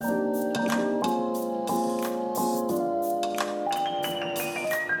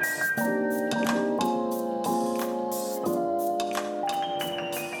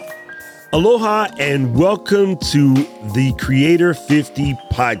Aloha and welcome to the Creator 50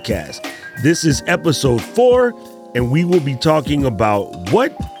 podcast. This is episode 4, and we will be talking about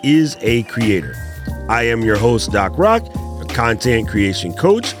what is a creator. I am your host, Doc Rock, a content creation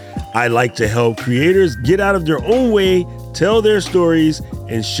coach. I like to help creators get out of their own way, tell their stories,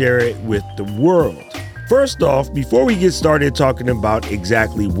 and share it with the world. First off, before we get started talking about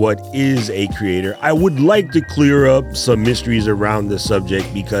exactly what is a creator, I would like to clear up some mysteries around the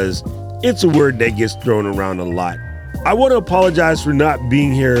subject because it's a word that gets thrown around a lot. I want to apologize for not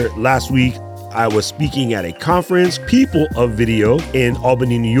being here last week. I was speaking at a conference, People of Video, in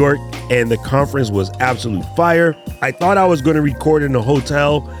Albany, New York, and the conference was absolute fire. I thought I was going to record in a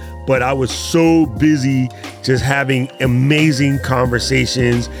hotel, but I was so busy just having amazing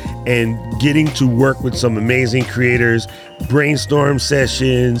conversations and getting to work with some amazing creators, brainstorm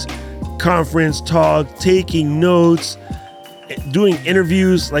sessions, conference talk, taking notes, doing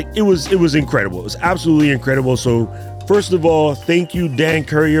interviews. Like it was incredible. It was absolutely incredible. So first of all, thank you, Dan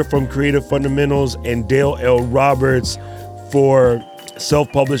Currier from Creative Fundamentals and Dale L. Roberts for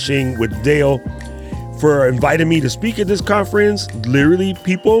self-publishing with Dale, for inviting me to speak at this conference. Literally,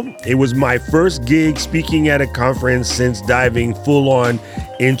 people, it was my first gig speaking at a conference since diving full on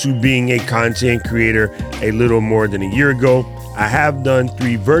into being a content creator a little more than a year ago. I have done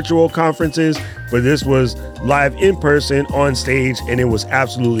 3 virtual conferences, but this was live in person on stage, and it was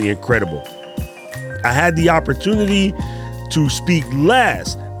absolutely incredible. I had the opportunity to speak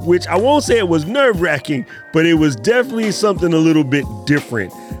last, which I won't say it was nerve-wracking, but it was definitely something a little bit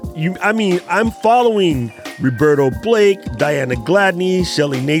different. I'm following Roberto Blake, Diana Gladney,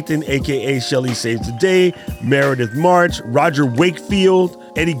 Shelly Nathan, aka Shelly Saves the Day, Meredith March, Roger Wakefield,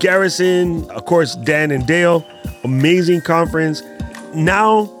 Eddie Garrison, of course, Dan and Dale. Amazing conference.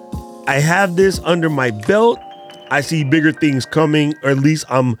 Now I have this under my belt. I see bigger things coming, or at least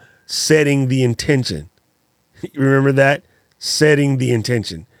I'm setting the intention. Remember that? Setting the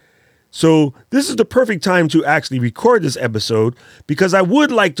intention. So this is the perfect time to actually record this episode because I would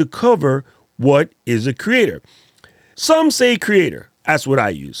like to cover what is a creator. Some say creator. That's what I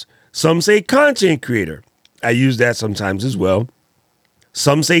use. Some say content creator. I use that sometimes as well.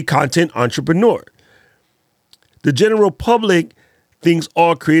 Some say content entrepreneur. The general public thinks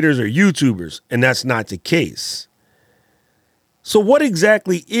all creators are YouTubers, and that's not the case. So what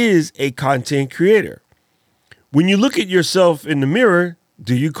exactly is a content creator? When you look at yourself in the mirror,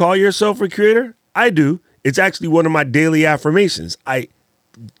 do you call yourself a creator? I do. It's actually one of my daily affirmations. I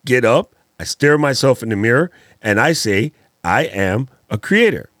get up, I stare at myself in the mirror, and I say, I am a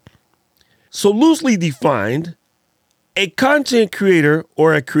creator. So loosely defined, a content creator,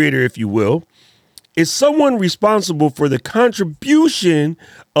 or a creator, if you will, is someone responsible for the contribution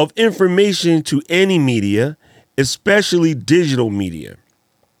of information to any media, especially digital media.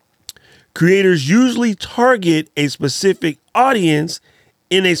 Creators usually target a specific audience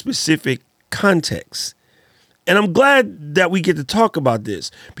in a specific context. And I'm glad that we get to talk about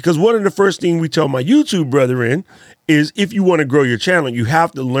this because one of the first things we tell my YouTube brethren is if you want to grow your channel, you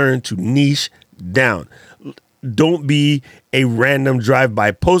have to learn to niche down. Don't be a random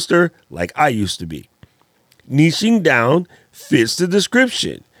drive-by poster like I used to be. Niching down fits the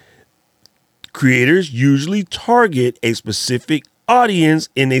description. Creators usually target a specific audience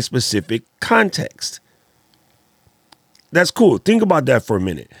in a specific context. That's cool. Think about that for a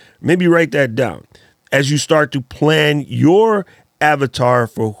minute. Maybe write that down as you start to plan your avatar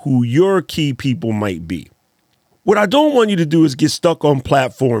for who your key people might be. What I don't want you to do is get stuck on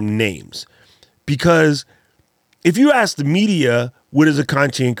platform names, because if you ask the media what is a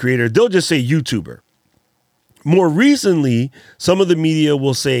content creator, they'll just say YouTuber. More recently, some of the media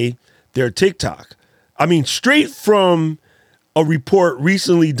will say they're TikTok. Straight from a report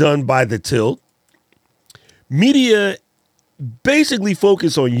recently done by The Tilt, media basically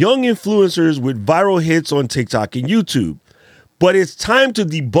focus on young influencers with viral hits on TikTok and YouTube. But it's time to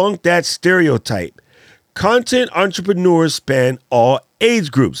debunk that stereotype. Content entrepreneurs span all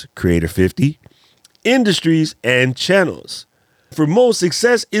age groups, Creator 50, industries, and channels. For most,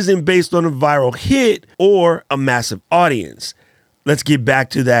 success isn't based on a viral hit or a massive audience. Let's get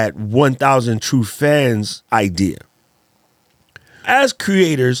back to that 1,000 true fans idea. As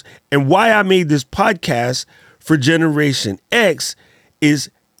creators, and why I made this podcast for Generation X, is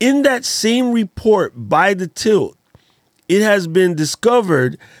in that same report by The Tilt, it has been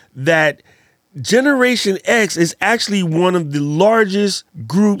discovered that Generation X is actually one of the largest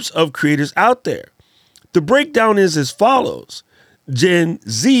groups of creators out there. The breakdown is as follows. Gen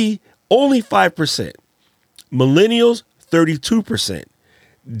Z, only 5%. Millennials, 32%.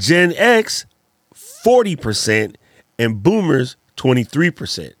 Gen X, 40%. And boomers,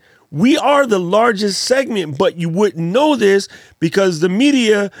 23%. We are the largest segment, but you wouldn't know this because the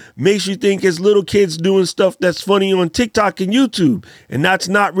media makes you think it's little kids doing stuff that's funny on TikTok and YouTube. And that's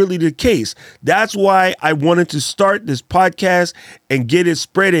not really the case. That's why I wanted to start this podcast and get it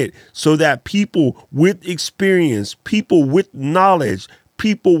spreaded so that people with experience, people with knowledge,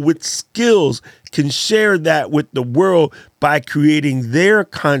 people with skills can share that with the world by creating their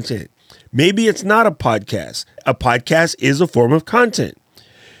content. Maybe it's not a podcast. A podcast is a form of content.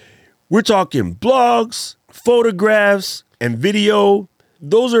 We're talking blogs, photographs, and video.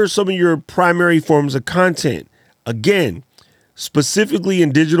 Those are some of your primary forms of content. Again, specifically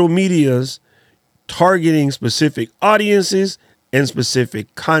in digital medias, targeting specific audiences and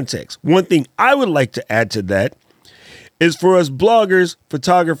specific contexts. One thing I would like to add to that is for us bloggers,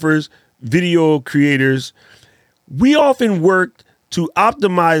 photographers, video creators, we often work to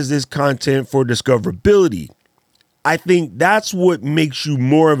optimize this content for discoverability. I think that's what makes you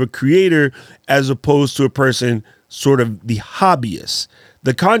more of a creator as opposed to a person sort of the hobbyist.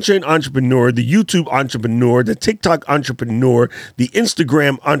 The content entrepreneur, the YouTube entrepreneur, the TikTok entrepreneur, the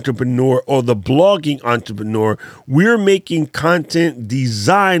Instagram entrepreneur, or the blogging entrepreneur, we're making content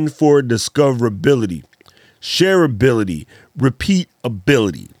designed for discoverability, shareability,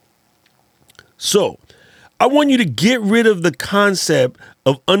 repeatability. So I want you to get rid of the concept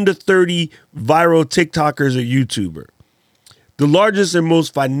of under 30 viral TikTokers or YouTuber. The largest and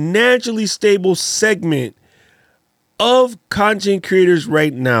most financially stable segment of content creators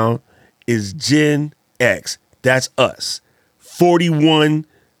right now is Gen X. That's us. 41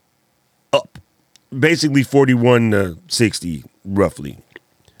 up. Basically 41 to 60, roughly.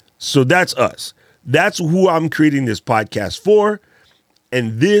 So that's us. That's who I'm creating this podcast for.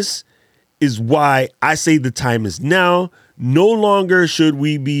 And this is why I say the time is now. No longer should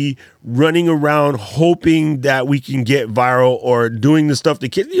we be running around hoping that we can get viral or doing the stuff the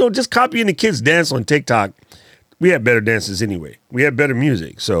kids, just copying the kids dance on TikTok. We have better dances anyway. We have better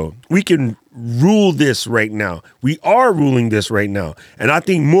music. So we can rule this right now. We are ruling this right now. And I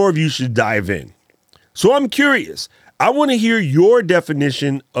think more of you should dive in. So I'm curious. I want to hear your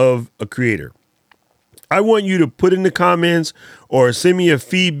definition of a creator. I want you to put in the comments or send me a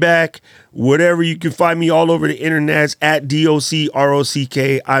feedback, whatever. You can find me all over the internet at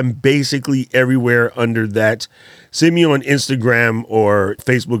DOCROCK. I'm basically everywhere under that. Send me on Instagram or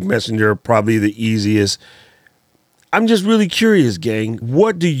Facebook Messenger, probably the easiest. I'm just really curious, gang.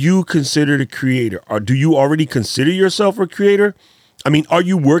 What do you consider a creator? Or do you already consider yourself a creator? I mean, are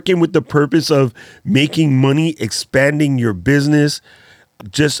you working with the purpose of making money, expanding your business,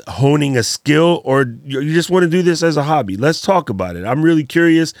 just honing a skill, or you just want to do this as a hobby? Let's talk about it. I'm really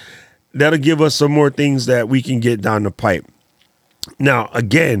curious. That'll give us some more things that we can get down the pipe. Now,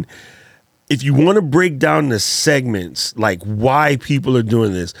 again, if you want to break down the segments, like why people are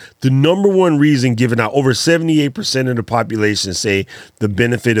doing this, the number one reason given out, over 78% of the population say the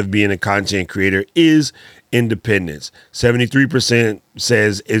benefit of being a content creator is independence. 73%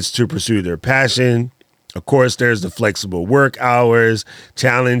 says it's to pursue their passion. Of course, there's the flexible work hours,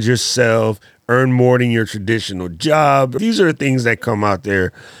 challenge yourself, earn more than your traditional job. These are the things that come out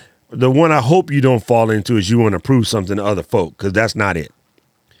there. The one I hope you don't fall into is you want to prove something to other folk, because that's not it.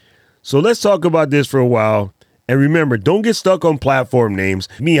 So let's talk about this for a while. And remember, don't get stuck on platform names.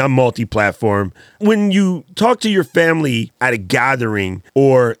 Me, I'm multi-platform. When you talk to your family at a gathering,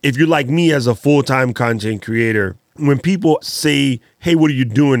 or if you're like me as a full-time content creator, when people say, hey, what are you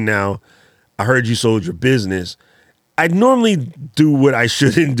doing now? I heard you sold your business. I normally do what I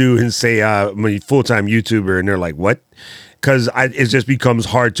shouldn't do and say I'm a full-time YouTuber, and they're like, what? Because it just becomes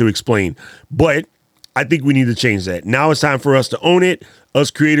hard to explain. But I think we need to change that. Now it's time for us to own it. Us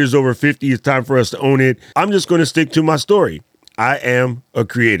creators over 50, it's time for us to own it. I'm just going to stick to my story. I am a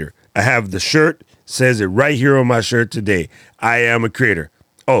creator. I have the shirt, says it right here on my shirt today. I am a creator.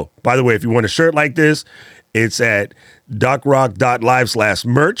 Oh, by the way, if you want a shirt like this, it's at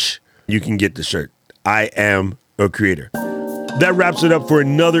docrock.live/merch. You can get the shirt. I am a creator. That wraps it up for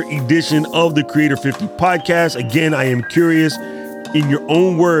another edition of the Creator 50 podcast. Again, I am curious, in your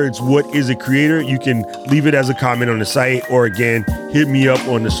own words, what is a creator? You can leave it as a comment on the site, or again, hit me up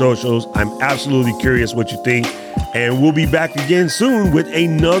on the socials. I'm absolutely curious what you think. And we'll be back again soon with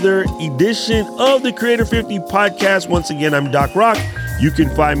another edition of the Creator 50 podcast. Once again, I'm Doc Rock. You can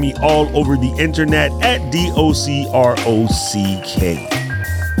find me all over the internet at DOCROCK.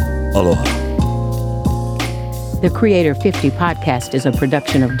 Aloha. The Creator 50 podcast is a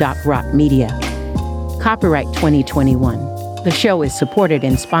production of Doc Rock Media. Copyright 2021. The show is supported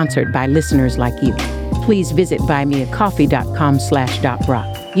and sponsored by listeners like you. Please visit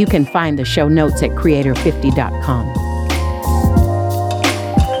buymeacoffee.com/DocRock. You can find the show notes at creator50.com.